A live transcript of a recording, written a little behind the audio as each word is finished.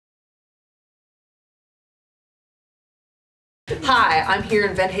Hi, I'm here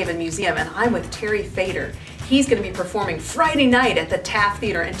in Vendhaven Museum and I'm with Terry Fator. He's going to be performing Friday night at the Taft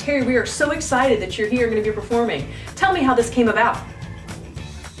Theater. And Terry, we are so excited that you're here and going to be performing. Tell me how this came about.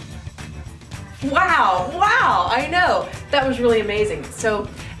 Wow, I know. That was really amazing. So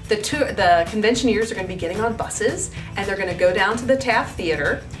the conventioneers are going to be getting on buses and they're going to go down to the Taft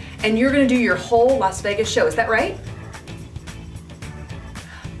Theater and you're going to do your whole Las Vegas show. Is that right?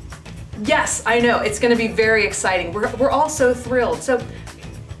 Yes, I know. It's going to be very exciting. We're all so thrilled. So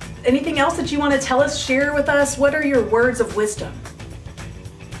anything else that you want to tell us, share with us? What are your words of wisdom?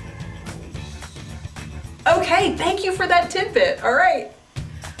 Okay, thank you for that tidbit. All right.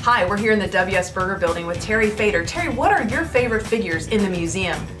 Hi, we're here in the WS Burger building with Terry Fator. Terry, what are your favorite figures in the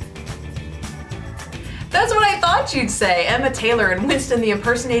museum? That's what I thought you'd say. Emma Taylor and Winston the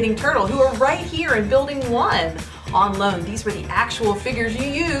Impersonating Turtle, who are right here in Building 1. On loan, these were the actual figures you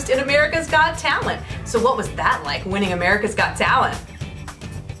used in America's Got Talent. So what was that like, winning America's Got Talent?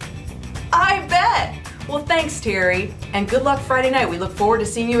 I bet! Well, thanks, Terry, and good luck Friday night. We look forward to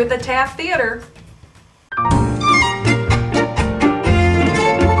seeing you at the Taft Theater.